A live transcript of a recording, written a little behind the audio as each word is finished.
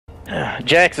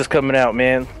Jax is coming out,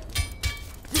 man.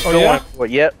 Oh yeah? What?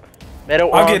 Yep.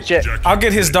 I'll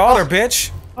get his daughter,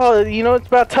 bitch. Oh, you know, it's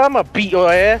about time I beat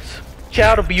your ass.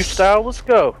 Child abuse style, let's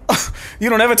go. You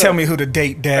don't ever tell me who to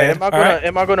date, Dad. Hey,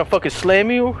 am I gonna fucking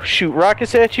slam you, shoot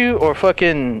rockets at you, or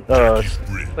fucking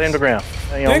slam the ground?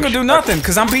 You ain't gonna do nothing,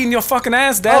 cause I'm beating your fucking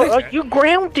ass, Daddy. You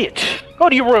grounded. Go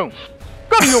to your room.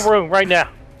 Go to your room right now.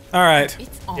 Alright.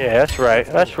 Yeah, that's right.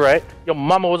 That's right. Your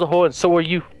mama was a whore and so are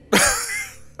you.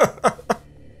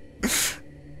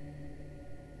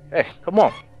 Hey, come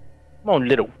on. Come on,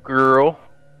 little girl.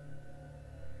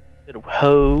 Little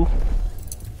hoe.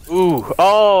 Ooh,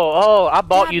 oh, I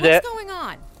bought Dad, you that. What's going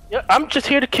on? Yeah, I'm just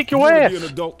here to kick your ass. Be an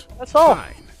adult. That's all.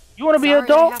 Fine. You want to be an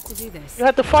Sorry, I adult? have to do this. You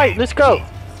have to fight. Let's go.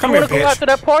 Come you here, want to go bitch. after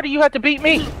that party? You have to beat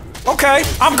me. Okay,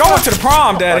 I'm going to the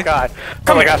prom, Daddy. Oh my God.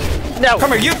 Come here. No.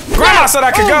 Come here. Grandma said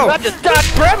I could go. I just died,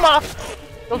 Grandma.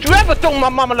 Don't you ever throw my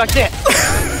mama like that.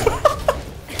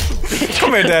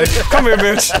 Come here, Daddy. Come here,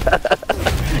 bitch.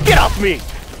 Get off me.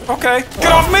 Okay.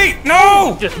 Get off me.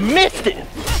 No. Just missed it.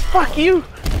 Fuck you.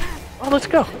 Oh, let's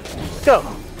go. Let's go.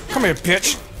 Come here,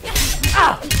 bitch.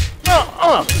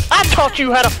 I taught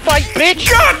you how to fight, bitch.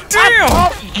 God damn. I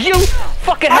taught you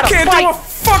fucking how to fight. I can't do a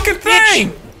fucking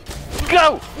thing. Bitch.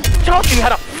 Go. Taught you how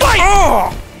to fight.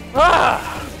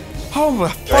 Oh my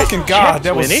fucking God.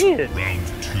 That was.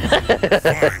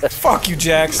 Fuck you,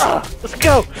 Jax. Let's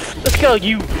go. Let's go.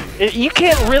 You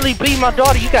can't really be my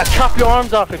daughter. You gotta chop your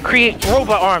arms off and create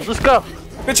robot arms. Let's go.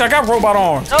 Bitch, I got robot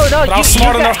arms. No, but I'm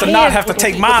smart enough to not have to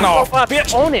take mine off.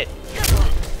 Bitch, own it.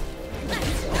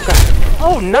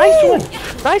 Oh, nice one.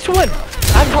 Nice one.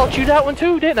 I taught you that one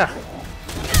too, didn't I?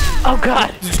 Oh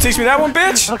God. Did you teach me that one,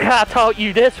 bitch? Okay, I taught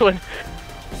you this one.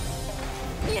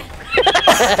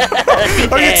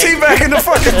 Are you teabagging the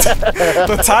fucking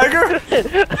the tiger?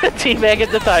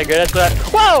 Teabagging the tiger. That's right.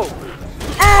 Whoa!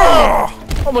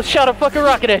 Oh! Almost shot a fucking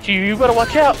rocket at you. You better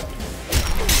watch out.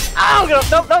 Oh no!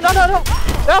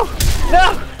 No!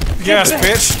 Yes,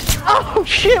 bitch. Oh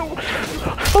shit!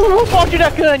 Who bought you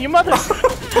that gun? Your mother?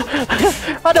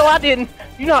 I know I didn't.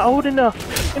 You're not old enough.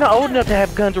 You're not old enough to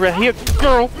have guns around here,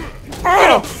 girl.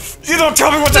 Oh, you don't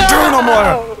tell me what to do no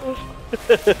more.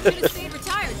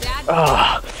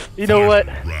 You know what?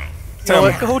 Tell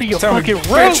me. Go to your Tell fucking me,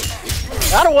 room.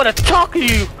 bitch. I don't want to talk to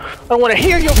you. I don't want to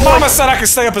hear your voice. Mama said I could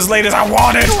stay up as late as I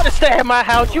wanted. You want to stay at my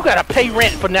house? You gotta pay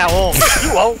rent from now on.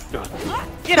 You old.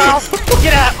 Get out.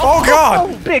 Get out. Oh God.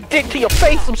 Oh, big dick to your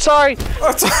face. I'm sorry. Big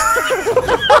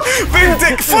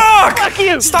dick. Fuck. Fuck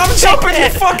you. Stop jumping, you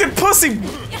fucking pussy,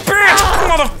 bitch,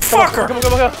 motherfucker.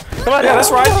 Come on. Yeah,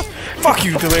 that's right. Fuck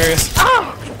you, Delirious.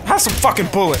 Have some fucking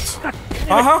bullets.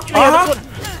 Fuck you.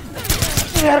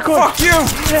 Fuck you.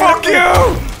 Fuck you.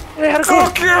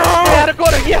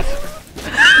 Yes.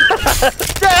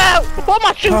 Why am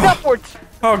I shooting upwards?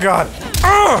 Oh God.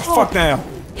 Fuck now.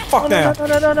 Fuck now.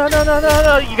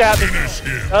 No. You got me.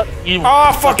 You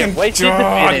fucking wasted the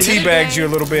I finish. teabagged you a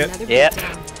little bit. Yep.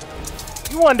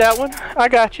 You won that one. I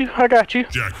got you.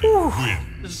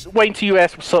 Just wait until you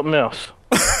ask for something else.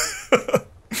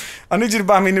 I need you to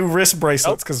buy me new wrist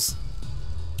bracelets, because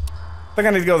I think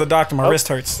I need to go to the doctor. My wrist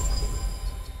hurts.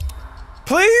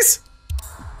 Please?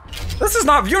 This is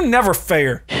not. You're never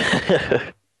fair.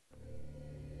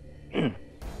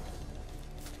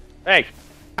 Hey.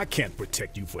 I can't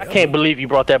protect you forever. I can't believe you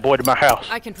brought that boy to my house.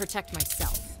 I can protect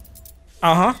myself.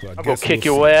 Uh-huh. I'm gonna kick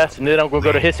your ass, and then I'm gonna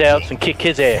go to his house and kick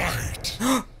his ass.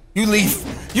 You leave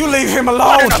him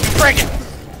alone.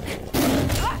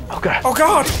 Oh God. Oh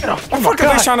God. Oh fuck,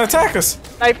 are they trying to attack us?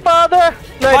 Hey, father.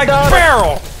 Like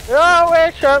barrel. They're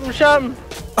always something.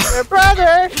 They're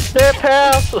brothers. They're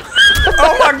pals.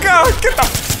 Oh my God. Get the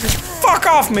fuck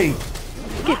off me.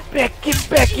 Get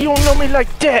back. You don't know me like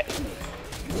that.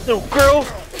 Little girl.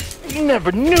 You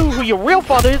never knew who your real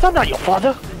father is. I'm not your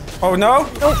father. Oh no?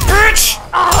 No. Bitch!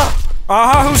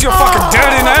 Who's your fucking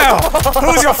daddy now?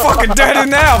 Who's your fucking daddy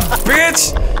now,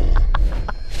 bitch?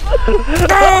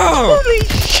 Holy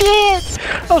shit!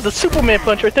 That was a Superman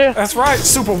punch right there. That's right,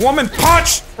 Superwoman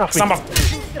punch!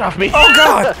 Get off me. Oh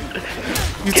God!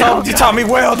 You taught me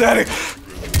well, daddy.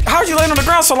 How'd you lay on the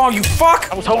ground so long, you fuck?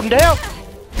 I was holding down.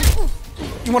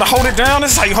 You wanna hold it down?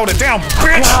 This is how you hold it down,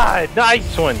 bitch! God,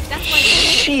 nice one.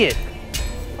 Shit.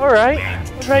 Alright,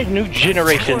 new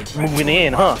generation moving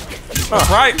in, huh? That's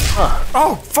right.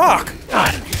 Oh, fuck.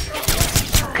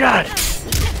 God.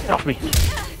 Get off me.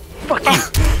 Fuck you.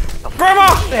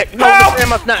 Grandma! No, help!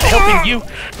 Grandma's not helping you.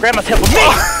 Grandma's helping me.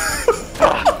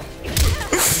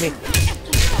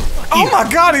 Oh my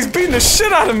God, he's beating the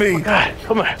shit out of me. Oh God,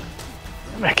 come on.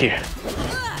 Come back here.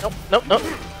 Nope.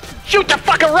 Shoot the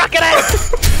fucking rocket at him!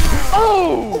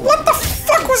 Oh! What the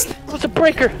fuck was? It was a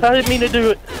breaker. I didn't mean to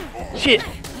do it. Shit.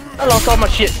 I lost all my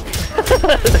shit.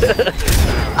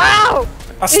 Ow!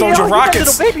 I stole your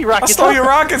rockets. Baby rockets. I stole your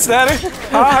rockets, Daddy.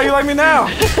 Huh? How you like me now?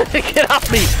 Get off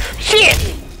me. Shit!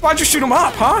 Why'd you shoot him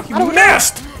up, huh? You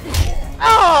missed.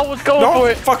 Oh, I was going for Don't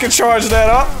it. fucking charge that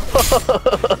up.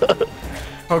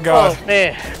 Oh God. Oh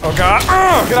man. Oh God.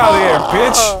 Get out of here,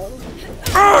 bitch.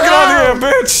 Get out of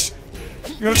here, bitch.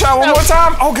 You gonna try one more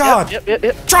time? Oh God. Yep.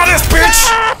 Try this, bitch.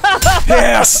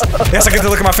 Yes. Yes, I get to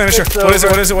look at my finisher. What is it?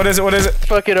 What is it? What is it? What is it?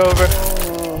 Fuck it over.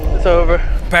 It's over.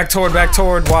 Back toward.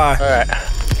 Why? All right.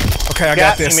 Okay, I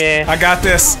got this. Man. I got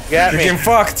this. Got You're me. getting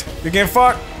fucked. You're getting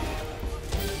fucked.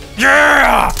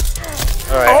 Yeah.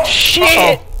 All right. Oh,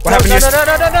 Shit. What happened?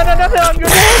 No. You're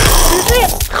dead.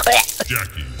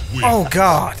 Jackie wins. Oh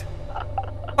God.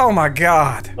 Oh my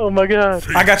God. Oh my God.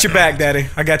 I got your back, Daddy.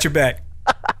 I got your back.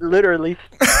 Literally.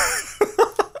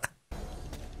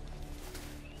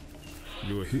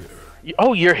 You're here.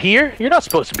 Oh, you're here? You're not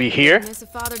supposed to be here. Miss a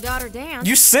father-daughter dance.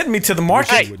 You sent me to the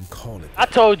market. Hey. Wouldn't call it. I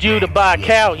told you to buy a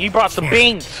cow. You brought some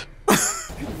beans.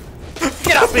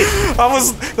 Get off me.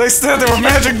 They said they were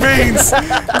magic beans.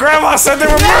 Grandma said they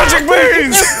were magic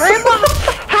beans. Grandma,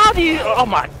 how do you? Oh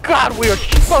my God, we were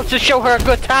supposed to show her a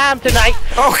good time tonight.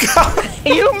 Oh God.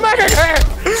 You murdered her.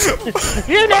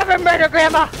 You never murder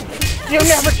Grandma. You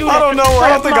never do that. I don't know. I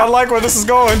don't think I like where this is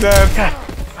going, Dad.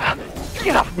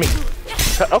 Get off me.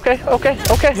 Okay.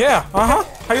 Yeah.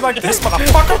 How you like this,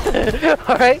 motherfucker?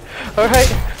 All right.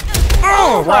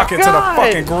 Oh, rocket to the God.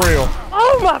 fucking grill.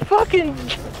 Oh my fucking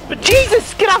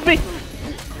Jesus! Get off me!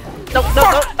 No.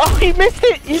 Oh, he missed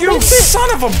it. You son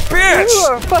of a bitch! You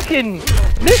are fucking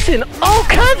missing all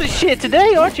kinds of shit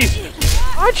today, aren't you?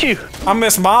 I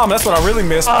miss Mom. That's what I really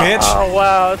miss, bitch. Oh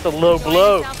wow, that's a low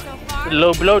blow.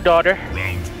 Low blow, daughter.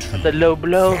 That's a low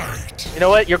blow. You know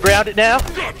what? You're grounded now.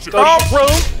 Go to your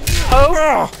room.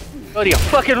 Oh, Go to your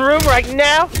fucking room right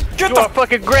now. Get You the are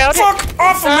fucking grounded. fuck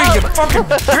off of me, you fucking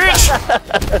bitch!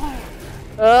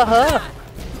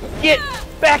 Get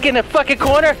back in the fucking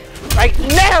corner right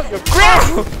now. You're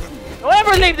grounded. Don't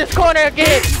ever leave this corner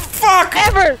again. Fuck!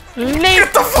 Ever leave.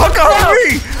 Get the fuck out of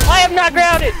me! I am not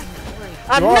grounded.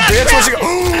 I'm You are, not bitch. Where's you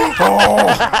grounded. go?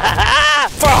 Oh,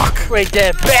 fuck! Break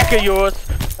that back of yours.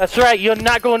 That's right. You're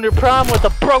not going to prom with a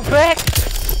broke back.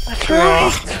 That's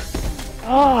right.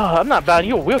 Oh, I'm not buying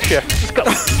you a wheelchair. Let's go.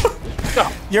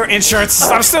 Your insurance.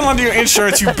 I'm still under your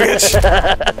insurance, you bitch.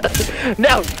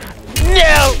 No.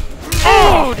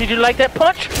 Oh, did you like that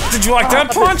punch? Did you like that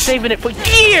I've been punch? saving it for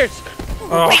years.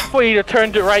 Wait for you to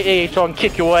turn the right age so I can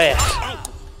kick your ass.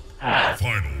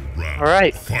 Final round. All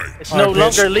right. Fight. It's All no right,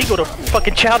 longer bitch. illegal to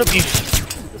fucking child abuse.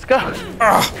 Let's go.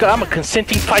 I'm a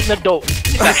consenting fighting adult.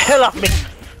 Get the hell off me.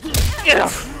 Get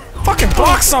off. Fucking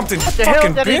block something, you The hell?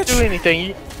 fucking That didn't do bitch.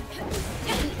 anything.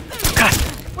 God,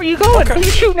 where you going? Okay. What are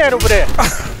you shooting at over there? Get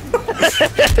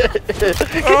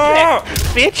back,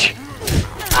 bitch.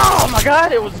 Oh my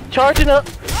God, it was charging up.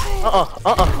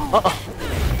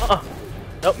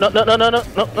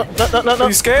 No. Are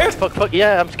you scared? Fuck,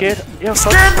 yeah, I'm scared. Yeah,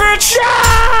 fuck. Scared, bitch!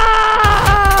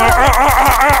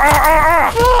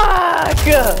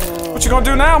 Fuck! What you gonna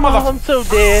do now, Oh, mother? I'm so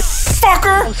dead.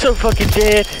 Fucker! I'm so fucking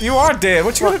dead. You are dead.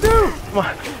 What you gonna do? Come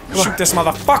on. Shoot this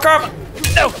motherfucker!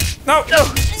 No. No!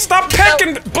 Stop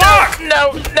pecking! Block!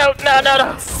 No.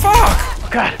 Fuck! Oh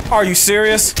God. Are you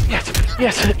serious?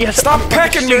 Yes. Stop I'm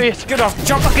pecking me! serious. Get off!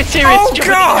 Jump! Fucking serious. Oh Jump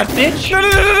God! in there, bitch. No!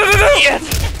 Yes.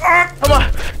 Come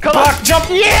on. Block! Jump!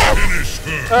 Yes.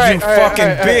 All right. You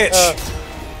fucking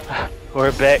bitch!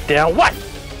 We're back down. What?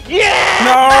 Yeah.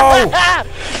 No!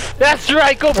 That's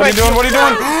right. Go What are back. you doing? What are you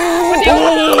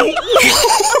doing?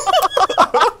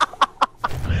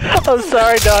 I'm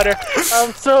sorry, daughter.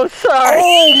 I'm so sorry.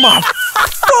 Oh my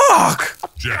fuck!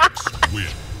 Jax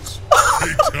wins.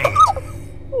 Fatality.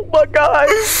 Oh my God.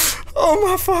 Oh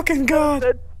my fucking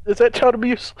God! Is that child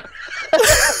abuse?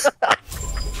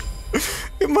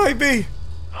 It might be.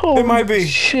 Holy might be.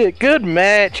 Shit. Good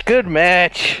match.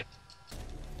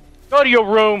 Go to your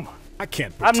room. I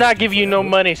can't. I'm not giving you no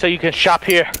money so you can shop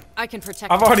here. I can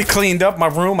protect I've already cleaned up my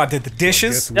room. I did the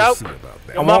dishes. Nope.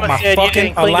 I want my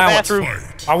fucking allowance.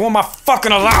 I want my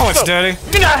fucking allowance, Daddy.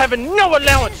 You're not having no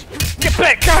allowance. Get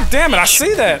back. God damn it! I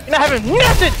see that. You're not having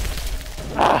nothing.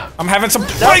 I'm having some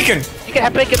bacon. You can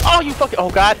have bacon. Oh, you fucking.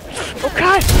 Oh God.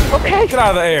 Okay. Get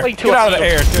out of the air. Wait Get till out I of the see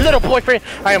air. your little boyfriend.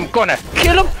 I am gonna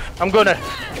kill him. I'm gonna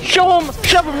shove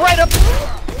him right up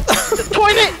the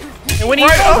toilet. And when he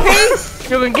Right goes up. in,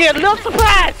 you're gonna get a little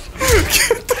surprise.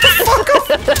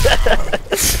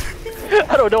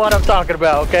 I don't know what I'm talking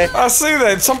about, okay? I see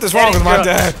that. Something's wrong with my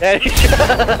dad.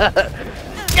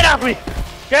 Get off me!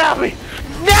 Get off me!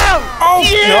 No! Oh,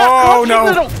 Yeah, no.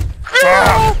 little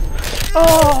girl.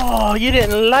 Oh, you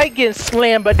didn't like getting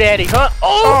slammed by daddy, huh?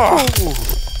 Oh.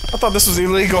 I thought this was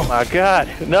illegal. My God.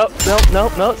 No.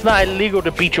 It's not illegal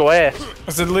to beat your ass.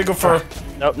 Is it illegal for...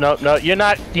 No. You're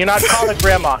not calling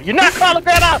grandma. You're not calling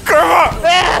grandma. Grandma!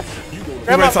 Yes.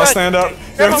 Grandma, Wait till I stand up.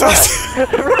 Grandma,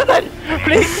 run,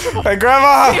 please. Hey,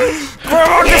 Grandma!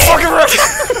 Grandma, get fucking ready!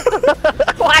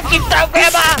 Watch you throw,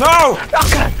 grandma. No! Oh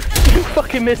God. You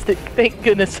fucking missed it. Thank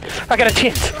goodness. I got a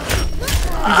chance.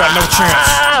 You got no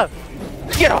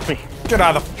chance. Get off me. Get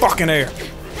out of the fucking air.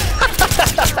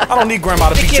 I don't need Grandma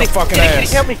to beat your fucking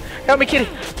ass. Kitty, help me, Kitty.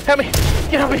 Help me.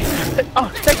 Get off me.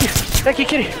 Oh, thank you. Thank you,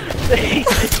 Kitty.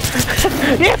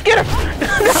 Yes, get her.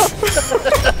 No.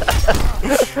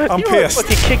 I'm pissed.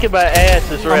 Fucking kicking my ass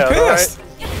this round. I'm pissed.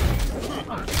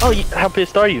 Right? Oh, how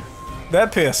pissed are you?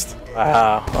 That pissed.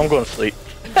 Wow, I'm going to sleep.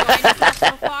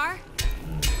 So far?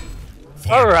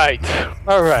 All right.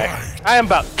 I am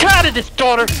about tired of this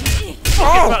daughter.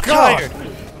 Oh, God.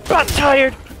 About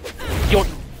tired. Your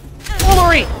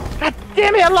foolery. God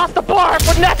damn it, I lost the bar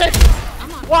for nothing.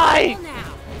 Why?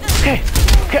 Okay.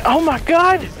 Oh my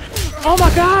God.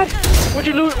 Where'd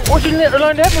you learn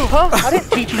that move, huh? I didn't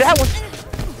teach you that one.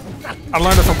 I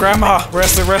learned it from Grandma.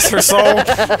 Rest her soul. And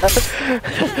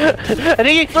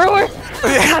then you threw her?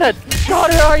 What kind of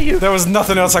daughter are you? There was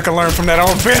nothing else I could learn from that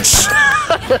old bitch.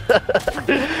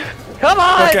 Come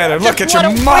on. Look at her. Look at your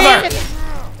mother.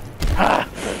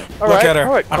 Look at her.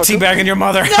 Right, I'm teabagging your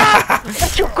mother. No,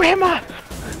 that's your grandma.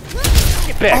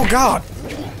 Get back. Oh, God.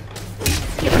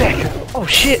 Get back. Oh,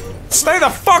 shit. Stay the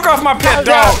fuck off my pet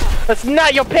No, dog. that's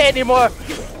not your pet anymore.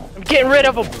 I'm getting rid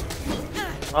of him.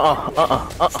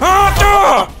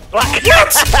 What?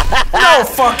 No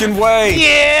fucking way.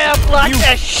 Yeah, block You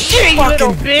that shit, you Fucking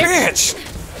little bitch.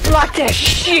 Block that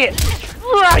shit.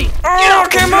 Right. Oh, I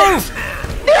can't move.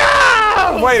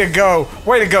 No!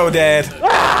 Way to go, Dad.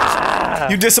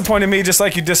 You disappointed me just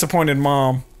like you disappointed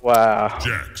Mom. Wow.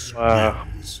 Jax Wow.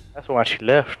 wins. That's why she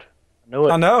left. I knew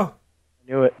it. I know.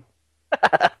 I knew it.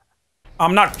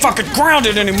 I'm not fucking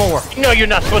grounded anymore. You know you're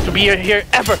not supposed to be here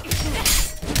ever.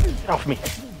 Get off me.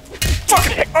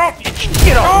 Fucking. Oh.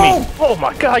 Get off me. Oh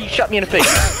my God, you shot me in the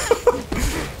face.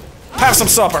 Have some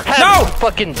supper. No!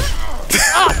 Fucking.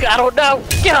 Oh, I don't know.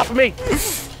 Get off of me.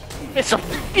 It's a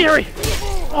fury.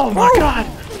 Oh my God.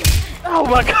 Oh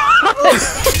my God.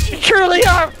 You truly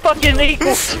are fucking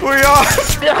equals. We are.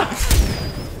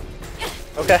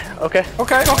 Okay. Okay.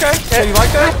 So you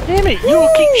like that? Damn it, you will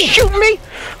keep shooting me?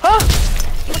 Huh?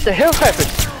 What the hell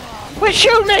happened? Quit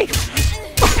shooting me!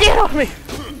 Get off me!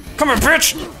 Come here,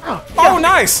 bitch. Oh,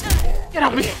 nice. Get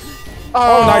off me!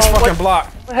 Oh, nice fucking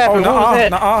block. What happened? Oh, What was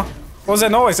that? nuh-uh. What was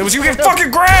that noise? It was you getting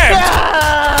fucking grabbed.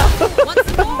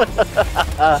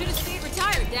 Should've stayed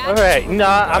retired, Dad. Alright,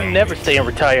 nah, I'm never staying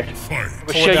retired. Fight. I'll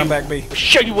Pull it down back, B.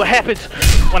 show you what happens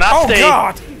when I Oh, stay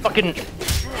God. fucking...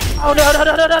 Oh, no.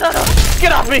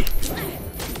 Get off me!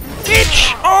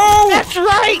 Bitch! Oh. That's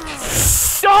right!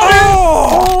 Daughter!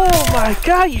 Oh my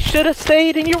God, you should have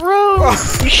stayed in your room!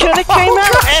 You should have came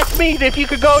out and asked me if you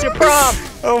could go to prom!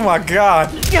 Oh my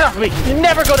God. Get off me! You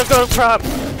never go to prom!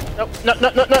 No!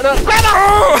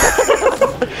 Grandma!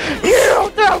 You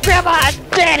don't throw Grandma at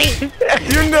Daddy!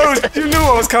 You knew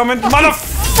I was coming,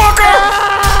 motherfucker!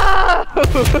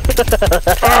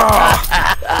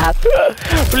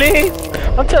 Please!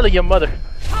 I'm telling your mother.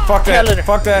 Fuck Telling her. that.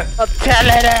 Fuck that. I'm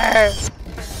telling her!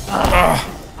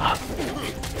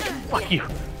 Fuck you.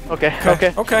 Okay.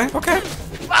 Okay.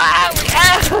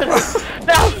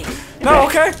 No,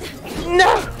 okay. No!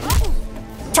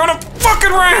 Turn it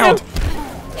fucking round.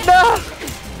 No!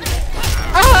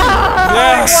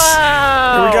 Yes.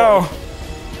 Wow! Here we go.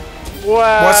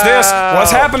 Wow! What's this?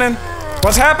 What's happening?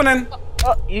 What's happening?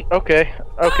 Okay.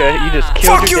 You just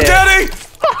killed Fuck your you, dad. Daddy!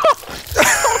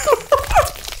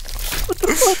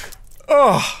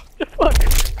 Oh,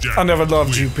 Jack I never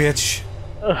loved you, bitch.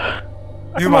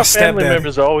 You're my My family stepdad.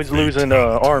 members are always losing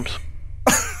arms.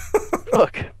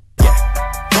 Fuck.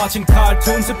 Watching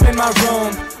cartoons up in my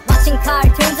room. Watching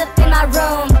cartoons up in my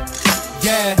room.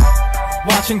 Yeah.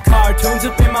 Watching cartoons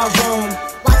up in my room.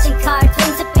 Watching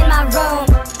cartoons up in my room.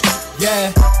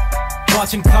 Yeah.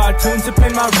 Watching cartoons up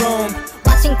in my room.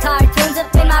 Watching cartoons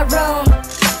up in my room.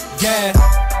 Yeah.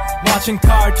 Watching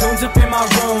cartoons up in my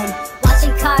room.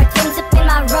 Watching cartoons up in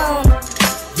my room.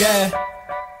 Yeah.